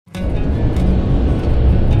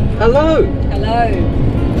Hello! Hello!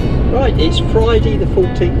 Right, it's Friday the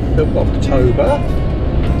 14th of October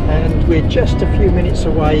and we're just a few minutes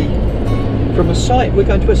away from a site. We're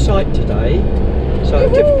going to a site today, so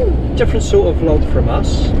different sort of vlog from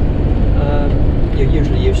us. You're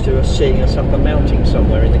usually used to us seeing us up a mountain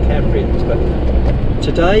somewhere in the Cambrians, but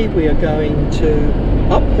today we are going to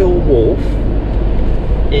Uphill Wharf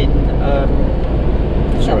in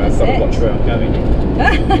sorry, I've got to watch where I'm going.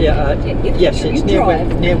 Yes, it's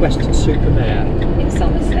near Weston-super-Mare. In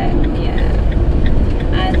Somerset, yeah.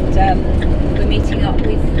 And we're meeting up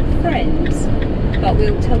with friends, but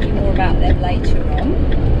we'll tell you more about them later on.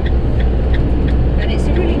 And it's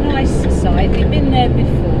a really nice site. We've been there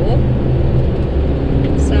before,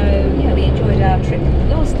 so yeah, we enjoyed our trip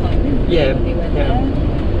last time, didn't we? Yeah, when we went there.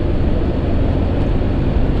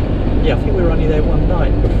 Yeah, I think we were only there one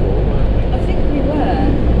night before, weren't we? I think we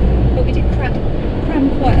were, but we did cram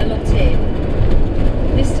quite a lot in.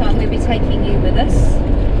 This time we'll be taking you with us,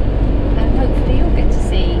 and hopefully you'll get to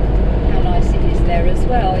see how nice it is there as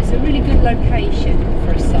well. It's a really good location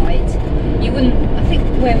for a site. You wouldn't, I think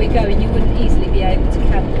where we're going, you wouldn't easily be able to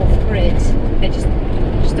camp off grid. There just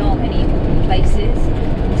aren't any places,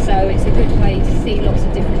 so it's a good way to see lots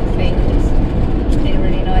of different things in a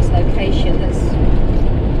really nice location that's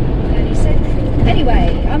fairly central.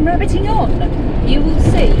 Anyway, I'm rabbiting on. You will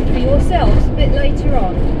see for yourselves a bit later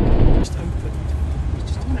on. Just open.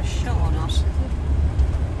 Just want a shot on us.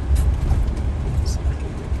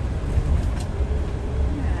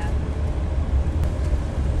 Yeah.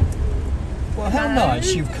 Well, how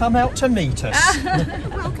nice you've come out to meet us.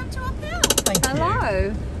 Welcome to Uphill. Thank you.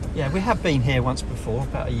 Hello. Yeah, we have been here once before,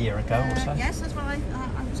 about a year ago or so. Yes, that's what I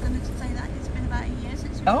was going to say that. It's been about a year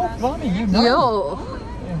since we Oh, last blimey, here. you know. Yo.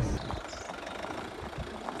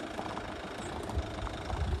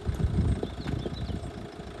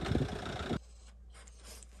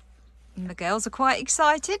 And the girls are quite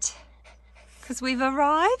excited because we've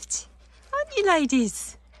arrived, aren't you,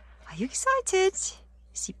 ladies? Are you excited?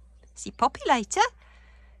 See Poppy later?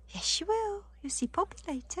 Yes, you will. You'll see Poppy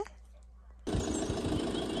later.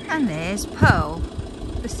 And there's Pearl,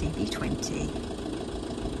 the CV20.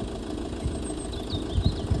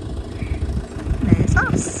 And there's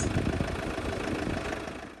us.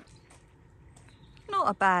 Not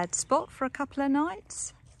a bad spot for a couple of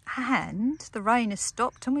nights. And the rain has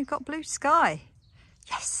stopped and we've got blue sky.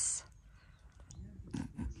 Yes.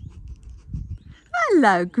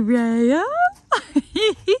 Hello, Graham.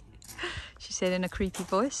 She said in a creepy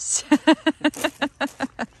voice.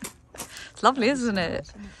 It's lovely, isn't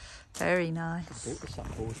it? Very nice.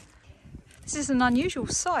 This is an unusual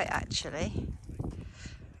site, actually.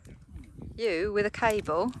 You with a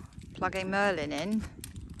cable plugging Merlin in.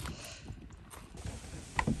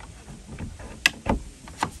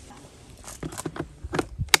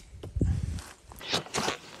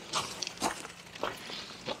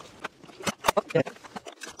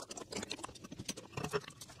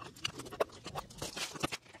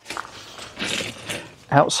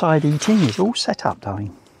 Outside eating is all set up,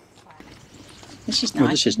 darling. This is nice.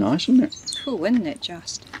 Well, this is nice, isn't it? Cool, isn't it,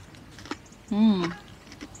 just? It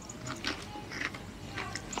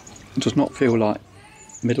does not feel like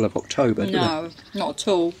middle of October, does it? No, not at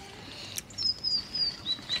all.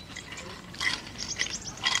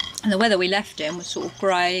 And the weather we left in was sort of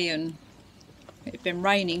grey and it had been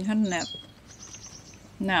raining, hadn't it?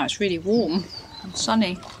 Now it's really warm and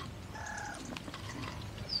sunny.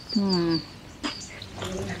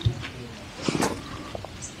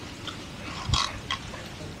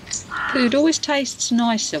 Food always tastes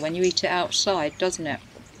nicer when you eat it outside, doesn't it?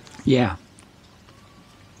 Yeah,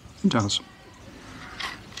 it does.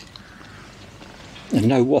 And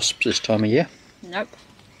no wasps this time of year. Nope.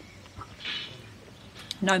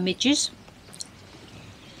 No midges.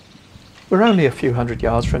 We're only a few hundred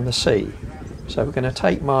yards from the sea, so we're going to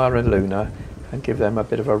take Maya and Luna and give them a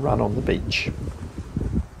bit of a run on the beach.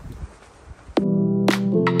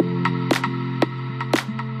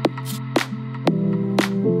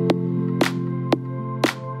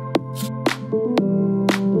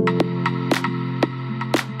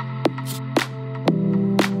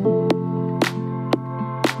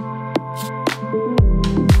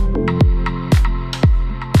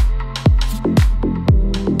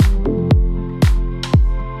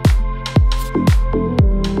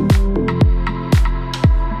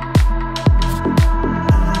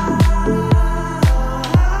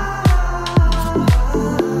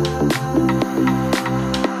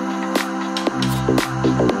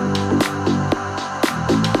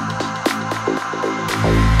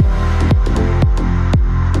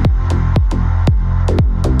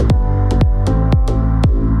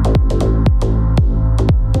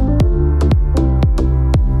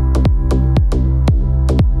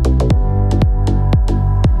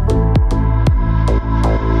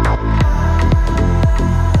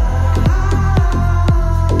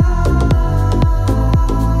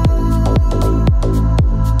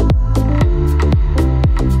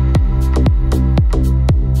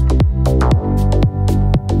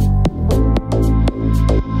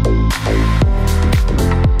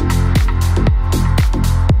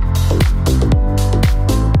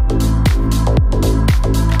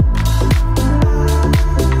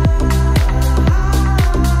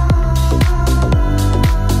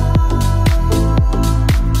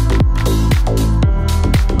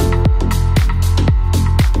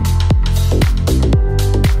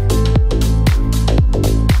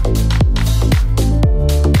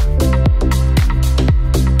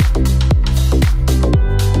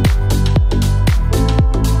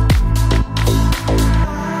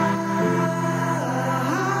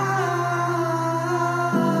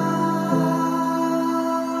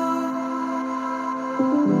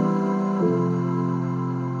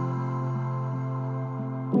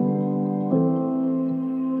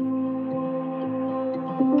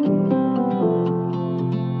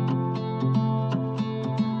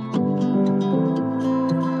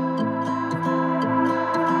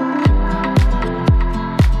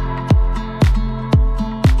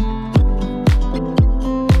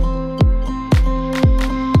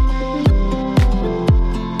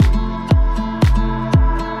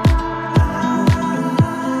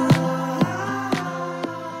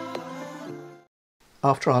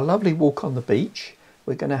 after our lovely walk on the beach,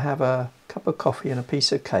 we're going to have a cup of coffee and a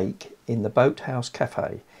piece of cake in the Boathouse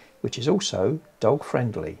Cafe, which is also dog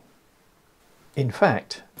friendly. In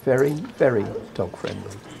fact, very, very dog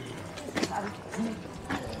friendly.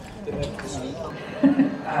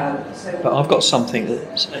 But I've got something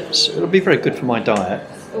it'll be very good for my diet.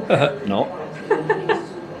 Not.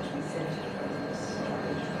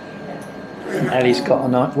 Ellie's got a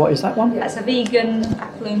nice, what is that one? That's a vegan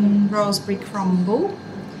apple and raspberry crumble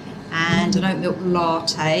and an oat milk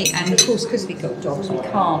latte, and of course because we've got dogs we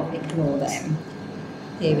can't ignore them.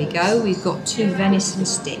 Here we go, we've got 2 venison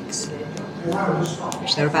sticks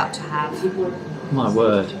which they're about to have. My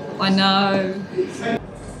word. I know.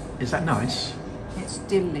 Is that nice? It's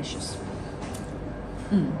delicious.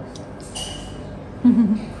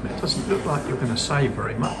 It doesn't look like you're going to say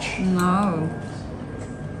very much. No.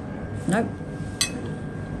 Nope.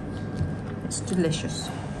 It's delicious.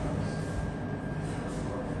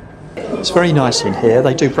 It's very nice in here.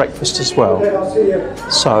 They do breakfast as well.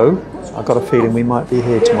 So, I've got a feeling we might be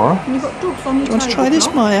here tomorrow. And you've got dogs on your Do you want to try this,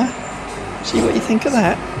 Maya? See what you think of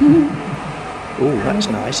that? Oh, that's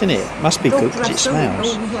nice, isn't it? Must be good because it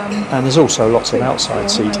smells. And there's also lots of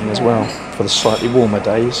outside seating as well for the slightly warmer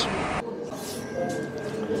days.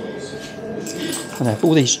 And they have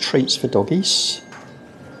all these treats for doggies.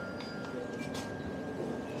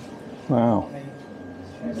 Wow.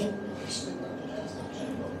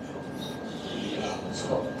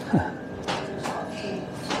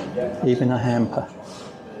 Even a hamper.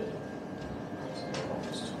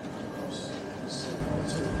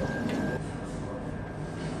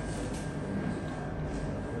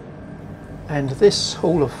 And this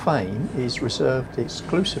Hall of Fame is reserved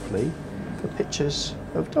exclusively for pictures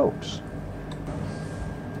of dogs.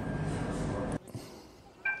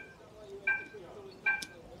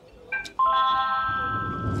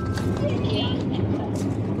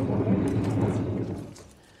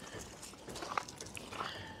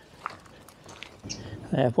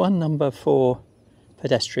 They have one number for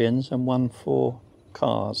pedestrians and one for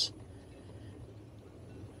cars.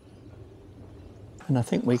 And I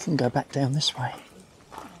think we can go back down this way.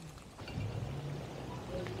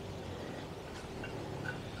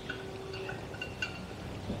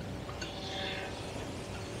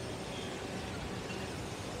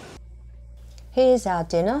 Here's our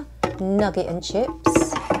dinner, nugget and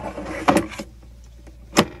chips.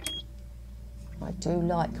 I do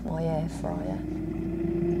like my air fryer.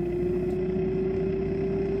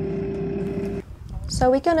 So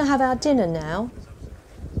we're going to have our dinner now,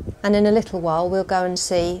 and in a little while we'll go and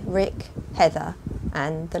see Rick, Heather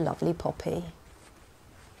and the lovely Poppy.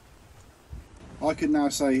 I can now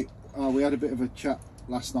say, we had a bit of a chat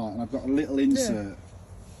last night and I've got a little insert,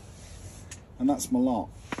 and that's my lot.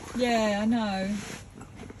 Yeah, I know.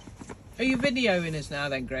 Are you videoing us now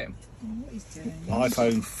then, Graham? What he's doing?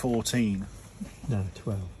 iPhone 14. No,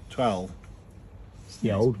 12. 12. It's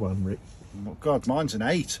the old one, Rick. Oh, God, mine's an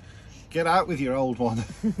 8. Get out with your old one.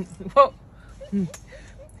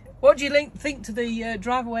 What do you think to the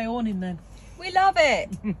drive-away awning then? We love it.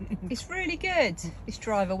 It's really good, this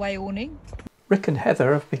drive-away awning. Rick and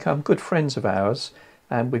Heather have become good friends of ours,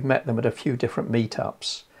 and we've met them at a few different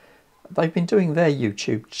meetups. They've been doing their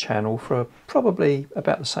YouTube channel for probably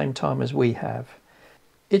about the same time as we have.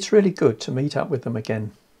 It's really good to meet up with them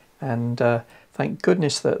again, and thank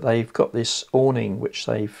goodness that they've got this awning which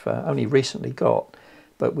they've only recently got,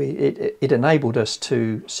 but it enabled us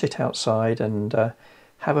to sit outside and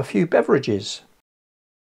have a few beverages.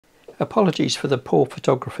 Apologies for the poor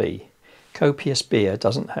photography. Copious beer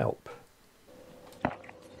doesn't help.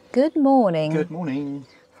 Good morning. Good morning.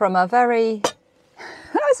 From a very...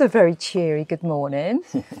 That was a very cheery good morning.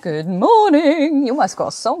 Good morning. You almost got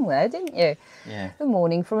a song there, didn't you? Yeah. Good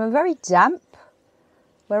morning from a very damp...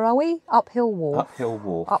 Where are we? Uphill Wharf. Uphill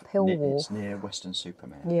Wharf. Uphill Wharf. It's near Western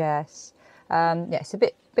Superman. Yes. Yeah, it's a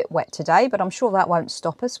bit wet today, but I'm sure that won't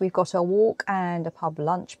stop us. We've got a walk and a pub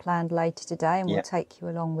lunch planned later today, and we'll take you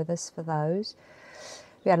along with us for those.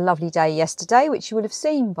 We had a lovely day yesterday, which you would have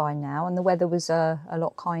seen by now, and the weather was a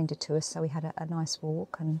lot kinder to us, so we had a nice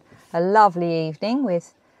walk and a lovely evening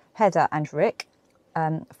with Heather and Rick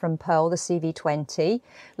from Pearl the CV20.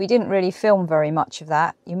 We didn't really film very much of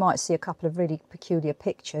that. You might see a couple of really peculiar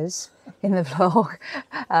pictures in the vlog,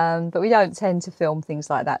 but we don't tend to film things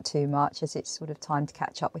like that too much, as it's sort of time to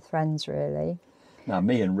catch up with friends, really. Now,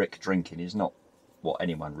 me and Rick drinking is not what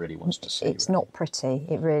anyone really wants to see. It's not pretty.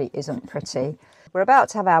 It really isn't pretty. We're about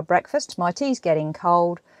to have our breakfast. My tea's getting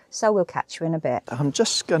cold, so we'll catch you in a bit. I'm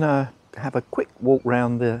just going to have a quick walk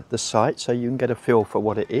round the site so you can get a feel for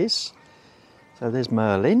what it is. So there's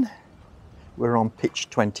Merlin. We're on pitch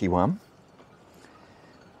 21.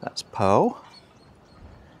 That's Pearl.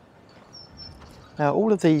 Now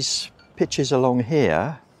all of these pitches along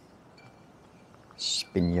here,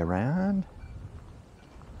 spin you around,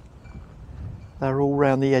 they're all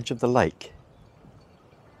round the edge of the lake.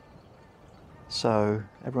 So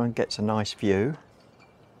everyone gets a nice view.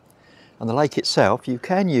 And the lake itself, you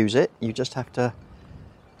can use it, you just have to,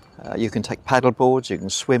 you can take paddle boards, you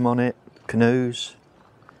can swim on it, canoes.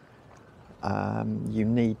 You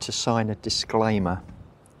need to sign a disclaimer,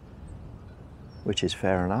 which is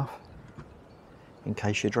fair enough, in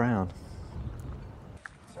case you drown.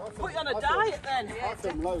 Put you on a diet then.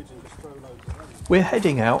 We're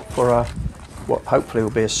heading out for what hopefully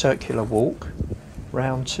will be a circular walk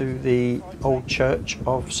round to the old church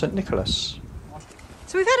of St Nicholas.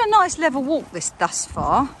 So we've had a nice level walk thus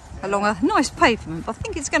far, along a nice pavement, but I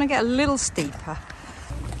think it's going to get a little steeper.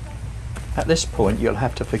 At this point you'll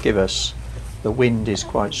have to forgive us, the wind is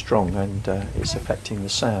quite strong and it's affecting the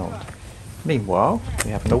sound. Meanwhile,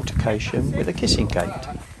 we have an altercation with a kissing gate.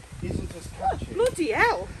 Bloody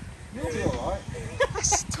hell! You'll be alright.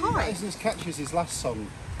 That's tight. That isn't as catchy as his last song.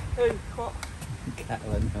 Who? What?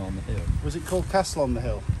 Cattle on the hill. Was it called Castle on the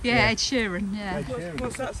Hill? Yeah, Ed Sheeran, yeah.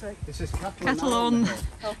 What's that say? It says Cattle on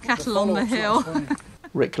the hill.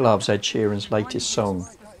 Rick loves Ed Sheeran's latest song,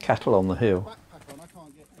 Cattle on the Hill.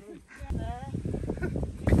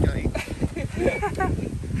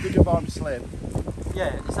 Good job I'm slim.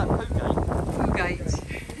 Yeah, is that Poogate? Poogate.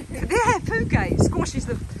 Yeah, Poogate. Squashes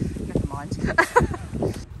the... Never mind.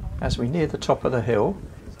 As we near the top of the hill,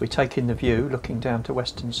 we take in the view looking down to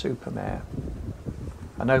Weston-super-Mare.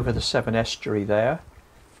 And over the Severn estuary there,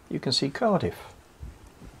 you can see Cardiff.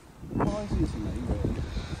 Surprising to me, really.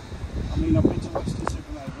 I mean, I've been to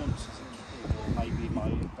Weston-super-Mare once as a kid, or maybe in my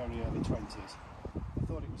very early 20s. I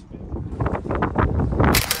thought it was a bit...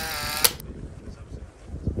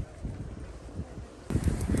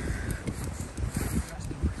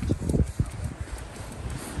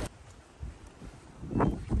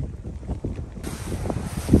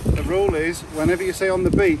 The rule is, whenever you say on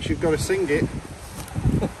the beach, you've got to sing it.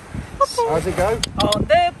 How's it go? On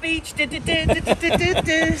the beach. Keep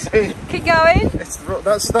going.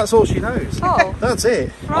 That's all she knows. Oh. That's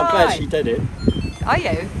it. Right. I'm glad she did it. Are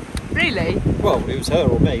you? Really? Well, it was her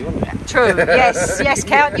or me, wasn't it? True. Yes,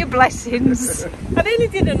 count your blessings. I nearly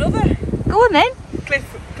did another Go on then.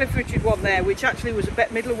 Cliff Richard one there, which actually was a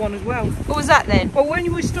Bette Midler one as well. What was that then? Well,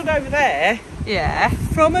 when we stood over there, Yeah.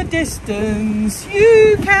 from a distance,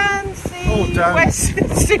 you can see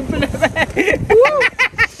Weston-super-Mare.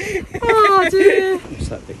 Oh dear. What's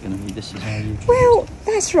that bit going to be? This is how you... Well,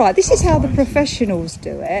 that's right. This is how the professionals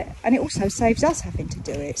do it, and it also saves us having to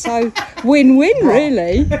do it. So, win-win,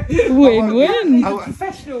 really. Win-win.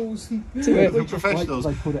 Professionals. We're professionals.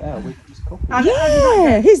 They put it out, we just copy.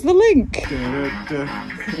 Yeah, here's the link.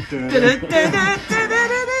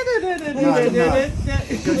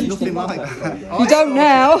 It goes nothing like that. You don't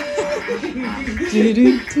now.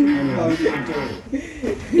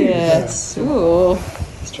 Yes. Ooh.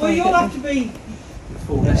 Well, you'll have to be...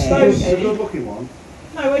 The good looking one.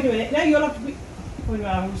 No, wait a minute. No, you'll have to be... Wait a minute,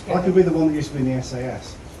 I'm just I could getting... be the one that used to be in the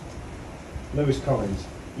SAS. Lewis Collins.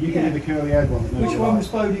 You can be the curly haired one that knows Which one was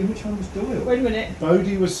Bodie and which one was Doyle? Wait a minute.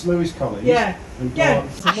 Bodie was Lewis Collins. Yeah. And Yeah. You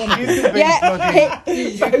can be bloody...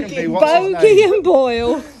 You can be... What's his Bogey name? and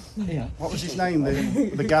Boyle. Yeah. What was his name?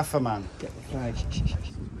 The gaffer man. Get the flag.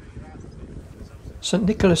 St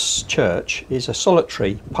Nicholas Church is a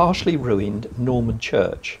solitary, partially ruined Norman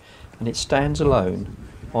church, and it stands alone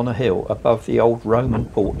on a hill above the old Roman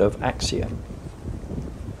port of Actium.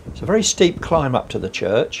 It's a very steep climb up to the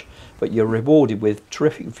church, but you're rewarded with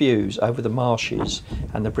terrific views over the marshes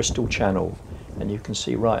and the Bristol Channel, and you can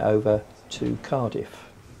see right over to Cardiff.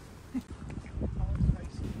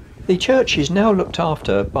 The church is now looked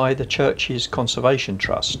after by the church's Conservation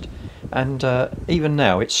Trust, and even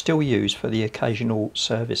now it's still used for the occasional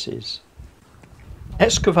services.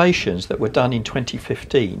 Excavations that were done in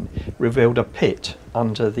 2015 revealed a pit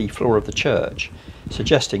under the floor of the church,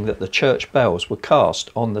 suggesting that the church bells were cast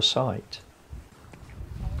on the site.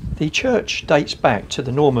 The church dates back to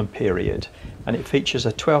the Norman period, and it features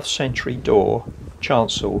a 12th century door,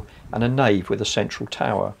 chancel and a nave with a central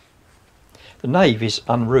tower. The nave is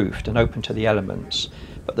unroofed and open to the elements,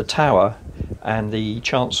 but the tower and the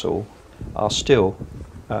chancel are still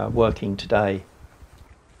working today.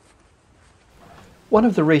 One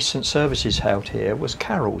of the recent services held here was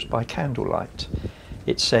carols by candlelight.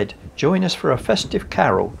 It said, "Join us for a festive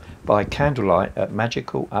carol by candlelight at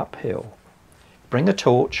magical Uphill. Bring a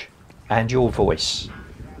torch and your voice."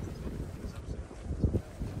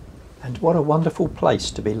 And what a wonderful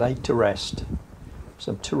place to be laid to rest.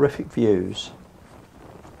 Some terrific views.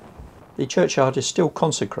 The churchyard is still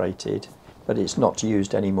consecrated, but it's not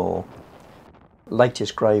used anymore.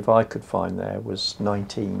 Latest grave I could find there was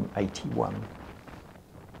 1981.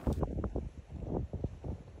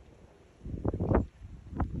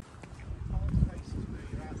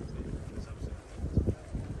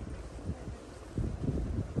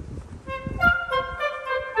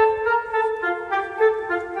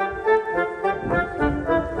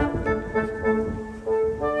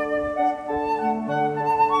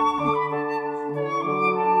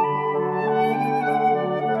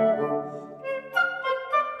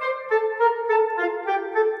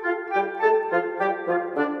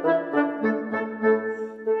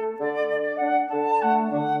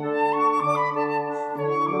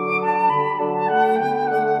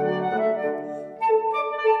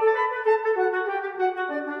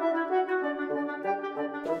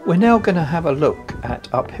 We're now going to have a look at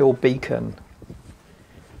Uphill Beacon.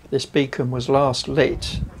 This beacon was last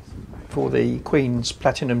lit for the Queen's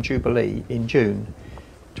Platinum Jubilee in June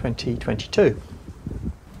 2022.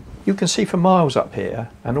 You can see for miles up here,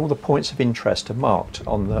 and all the points of interest are marked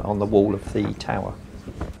on the wall of the tower.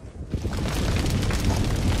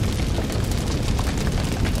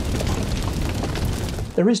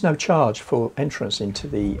 There is no charge for entrance into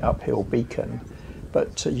the Uphill Beacon,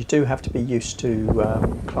 but you do have to be used to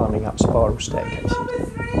climbing up spiral staircases.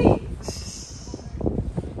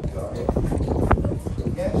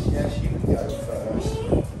 Yes, you can go first.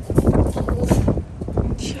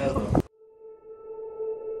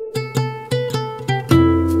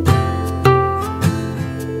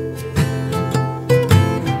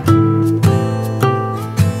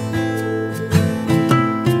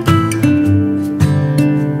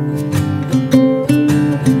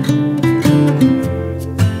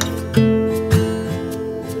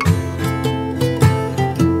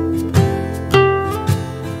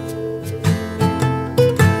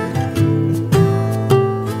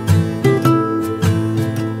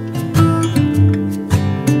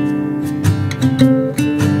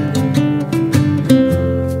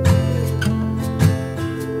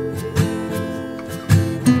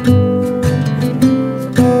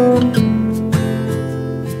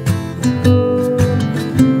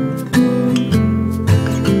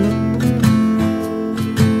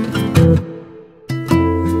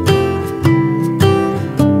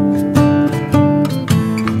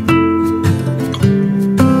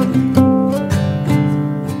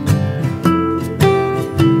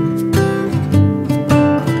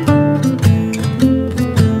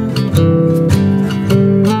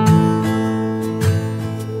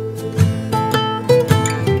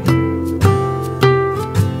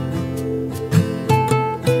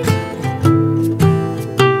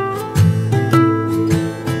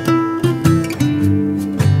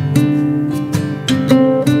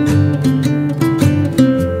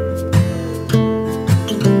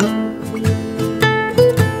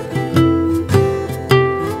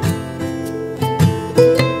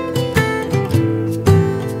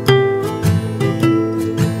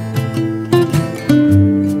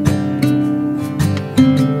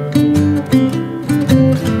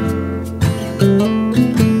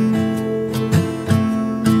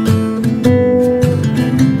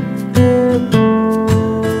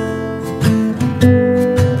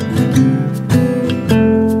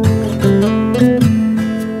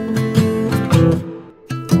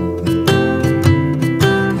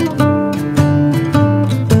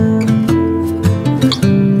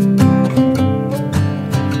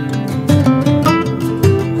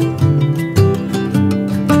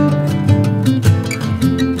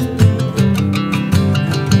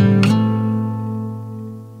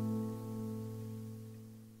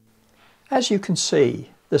 As you can see,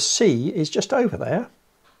 the sea is just over there.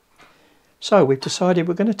 So we've decided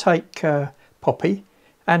we're going to take Poppy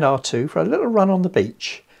and R2 for a little run on the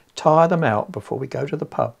beach, tire them out before we go to the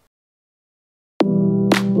pub.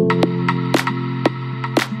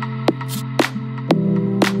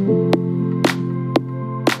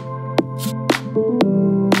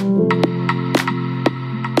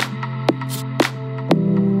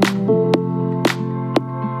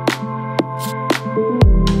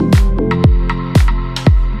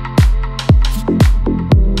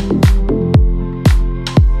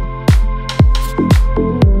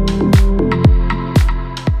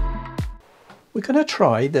 We're going to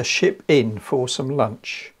try the Ship Inn for some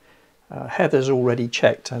lunch. Heather's already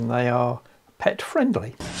checked and they are pet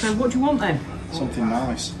friendly. So what do you want then? Something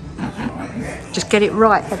nice. Just get it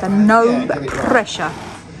right, Heather. No pressure.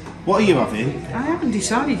 What are you having? I haven't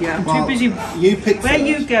decided yet. I'm too busy. You pick Where first. are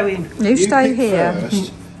you going? You stay pick here.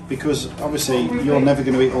 First, because obviously you're never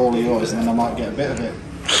going to eat all of yours and then I might get a bit of it.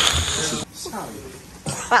 So,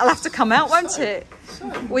 That'll have to come out, won't it?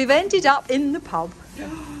 We've ended up in the pub.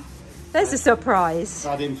 There's a surprise.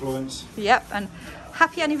 Bad influence. Yep, and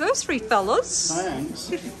happy anniversary, fellas. Thanks.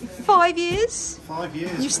 5 years. 5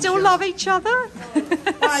 years. You still love each other?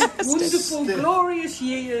 5 wonderful, glorious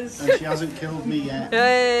years. And she hasn't killed me yet.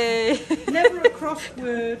 Hey. Never a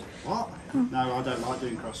crossword. What? No, I don't like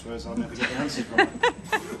doing crosswords. I'll never get the answer from it.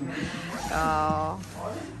 Oh.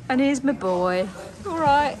 And here's my boy. All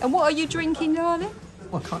right. And what are you drinking, darling?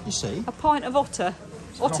 Well, can't you see? A pint of otter.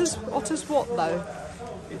 Otter's what though?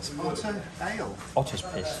 It's Otter Ale Otter's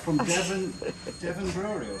piss. from Devon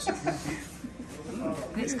Brewery or something.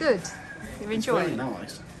 And it's good. You're enjoying Very it.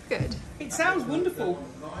 nice. Good. It sounds wonderful.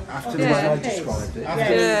 After Yeah. the I described it.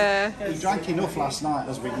 after Yeah. he drank enough last night,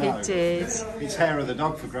 as we know. It did. It's hair of the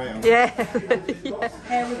dog for Graham. Yeah.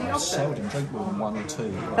 I seldom drink more than 1 or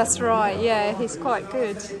 2. That's right. Yeah, he's quite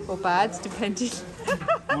good or bad, depending.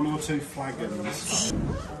 1 or 2 flagons.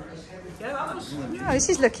 Oh, this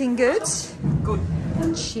is looking good. Good.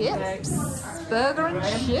 And chips. Burger and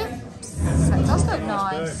chips. That does look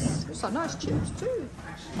nice. Looks like nice chips too.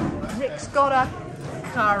 Rick's got a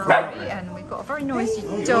curry and we've got a very noisy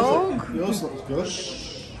dog. Yours looks good.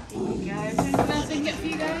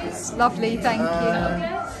 Lovely, thank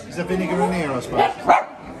you. Is there vinegar in here, I suppose?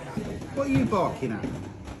 What are you barking at?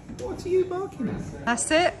 What are you barking at?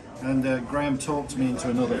 That's it. And Graham talked me into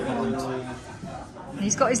another pint.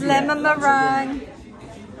 He's got his lemon meringue,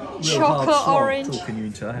 chocolate orange, Talking you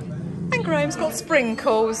into that. and Graham's got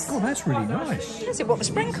sprinkles. Oh, that's really nice. Is it what the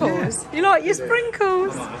sprinkles? You like your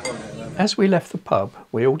sprinkles? As we left the pub,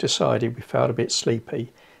 we all decided we felt a bit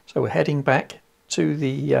sleepy, so we're heading back to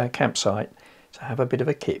the campsite to have a bit of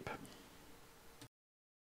a kip.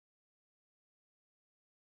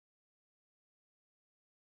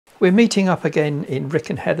 We're meeting up again in Rick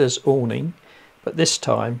and Heather's awning, but this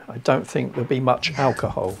time I don't think there'll be much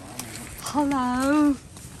alcohol. Hello.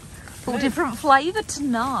 All different flavour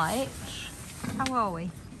tonight. How are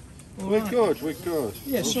we? We're good, we're good.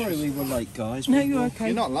 Yeah, sorry we were late, guys. No, you're okay.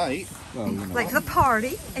 You're not late. Well, you know. Like the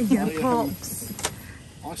party and your box.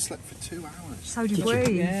 I slept for 2 hours. So did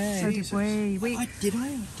we. Yeah. So did we. Did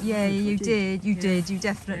I? Yeah, you did. You did. You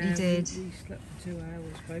definitely did. We slept for 2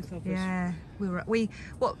 hours, both of us. Yeah,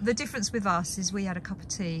 well, the difference with us is we had a cup of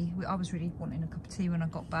tea. I was really wanting a cup of tea when I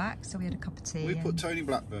got back, so we had a cup of tea. We and- put Tony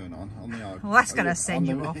Blackburn on the iPad. Well, that's going to send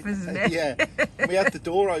you off, isn't it? Yeah. We had the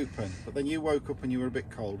door open, but then you woke up and you were a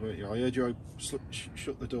bit cold, weren't you? I heard you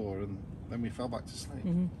shut the door and then we fell back to sleep.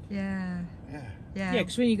 Yeah. Yeah. Yeah. Yeah,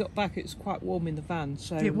 because when you got back, it was quite warm in the van.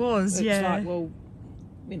 So It was, it's yeah. like, well,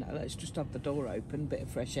 you know, let's just have the door open, bit of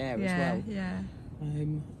fresh air as well. Yeah.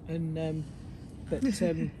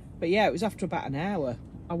 But yeah, it was after about an hour.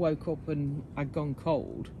 I woke up and I'd gone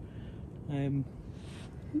cold. Who's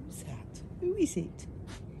that? Who is it?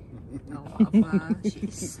 Oh, I love her.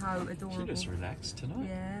 She's so adorable. She looks relaxed tonight.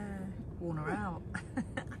 Yeah. Worn her out.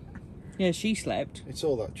 Yeah, she slept. It's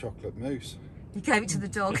all that chocolate mousse. You gave it to the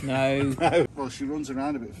dog. No. Well, she runs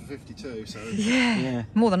around a bit for 52, so Yeah.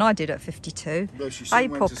 More than I did at 52. though she Hey,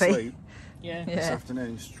 soon went to Poppy. sleep Yeah. this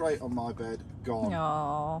afternoon, straight on my bed, gone.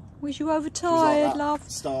 Oh, was you She was like overtired, that love?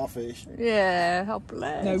 starfish. Yeah, oh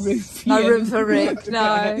bless. No room for No you. room for Rick,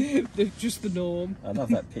 no. Just the norm. I love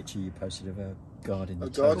that picture you posted of her guarding the Oh,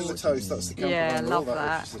 toast. garden the toast, that's the Campervan Yeah, rule, love that.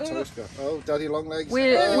 that. Which is the toast guy. Oh, Daddy Longlegs.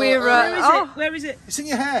 We're oh, Where is it? it's in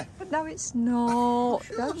your hair. no, it's not.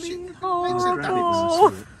 Don't be Grab it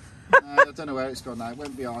horrible. I don't know where it's gone now. It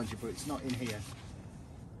went behind you, but it's not in here.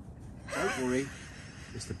 Don't worry.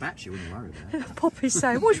 It's the batch you wouldn't worry about. Poppy's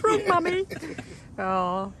saying, "What's wrong, Mummy?"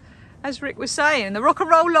 Oh, as Rick was saying, the rock and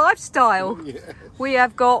roll lifestyle. Yeah. We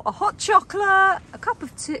have got a hot chocolate, a cup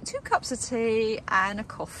of tea, 2 cups of tea, and a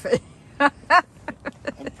coffee.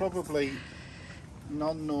 And probably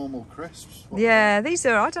non-normal crisps. What Yeah, these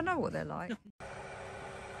are. I don't know what they're like.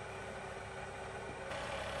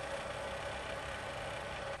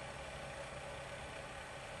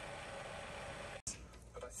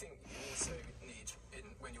 But I think you also need,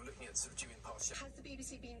 when you're looking at sort of doing past. Has the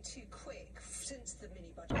BBC been too quick since the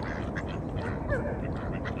mini budget?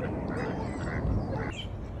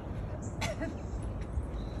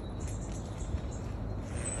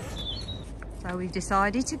 So we've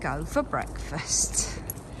decided to go for breakfast.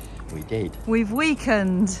 We did. We've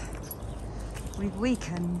weakened. We've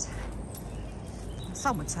weakened.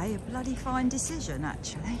 Some would say a bloody fine decision,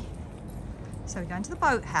 actually. So we're going to the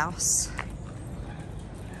Boathouse.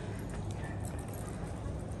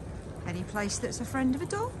 Any place that's a friend of a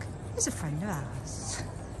dog is a friend of ours.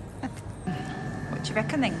 What do you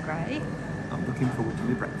reckon then, Gray? I'm looking forward to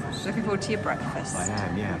my breakfast. Looking forward to your breakfast. I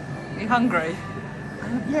am, yeah. Are you hungry? I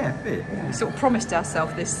Yeah, a bit. We sort of promised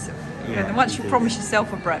ourselves this. Yeah, and once we you did, promise yeah.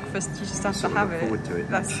 yourself a breakfast, you just have to Sort of have look it. forward to it.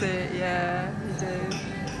 That's it, yeah, you do.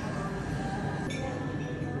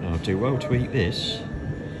 I'll do well to eat this.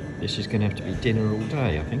 This is going to have to be dinner all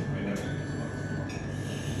day, I think.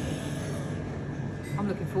 I'm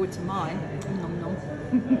looking forward to mine. Nom nom.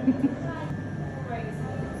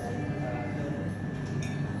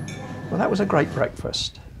 Well, that was a great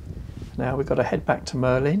breakfast. Now we've got to head back to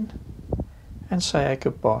Merlin and say our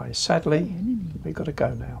goodbye. Sadly, we've got to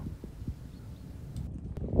go now.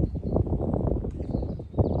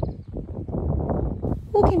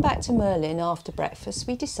 Walking back to Merlin after breakfast,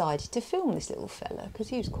 we decided to film this little fella because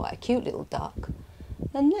he was quite a cute little duck.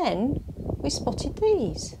 And then we spotted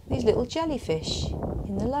these little jellyfish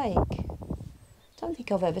in the lake. Don't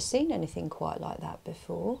think I've ever seen anything quite like that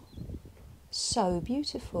before. So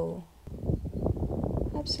beautiful.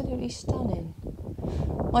 Absolutely stunning.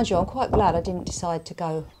 Mind you, I'm quite glad I didn't decide to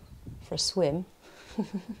go for a swim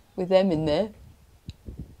with them in there.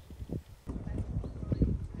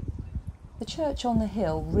 The church on the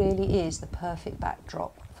hill really is the perfect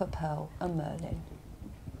backdrop for Pearl and Merlin.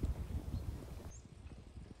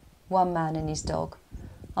 One man and his dog.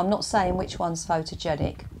 I'm not saying which one's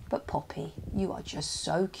photogenic, but Poppy, you are just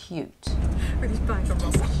so cute. With his bag on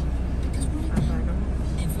Russell.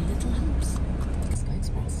 Every little helps. Disco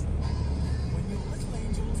Express. When your little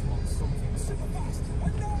angels want something super fast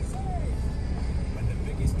and noisy. When the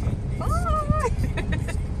biggest kid needs something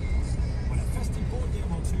busy. When a festive board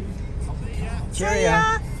game or two from the cards. Cheerio.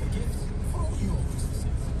 For gifts for all your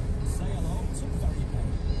Christmases. Say hello to Very Pay.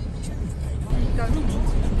 Choose Pay Now.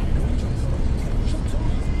 Shop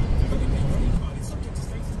toys. Very Pay credit card is subject to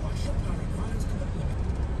status by Shop Direct Finance Company Limited.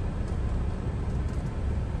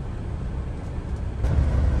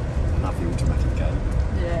 Love the automatic gate.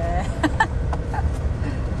 Yeah.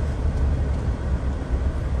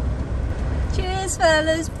 Cheers,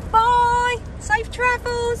 fellas. Bye. Safe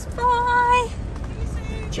travels. Bye.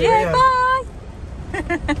 Cheerio. Yeah, bye.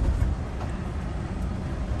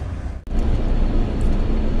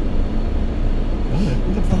 Oh,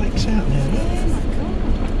 all the bikes out there.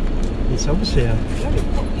 Look. It's obviously a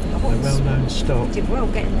well-known stop. Did well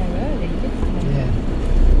getting there early, didn't we? Yeah.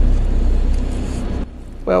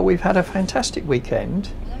 Well, we've had a fantastic weekend,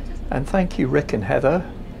 and thank you, Rick and Heather.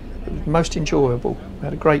 It was most enjoyable. We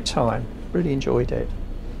had a great time. Really enjoyed it.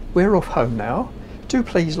 We're off home now. Do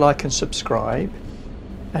please like and subscribe,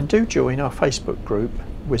 and do join our Facebook group,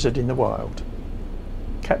 Wizard in the Wild.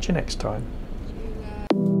 Catch you next time.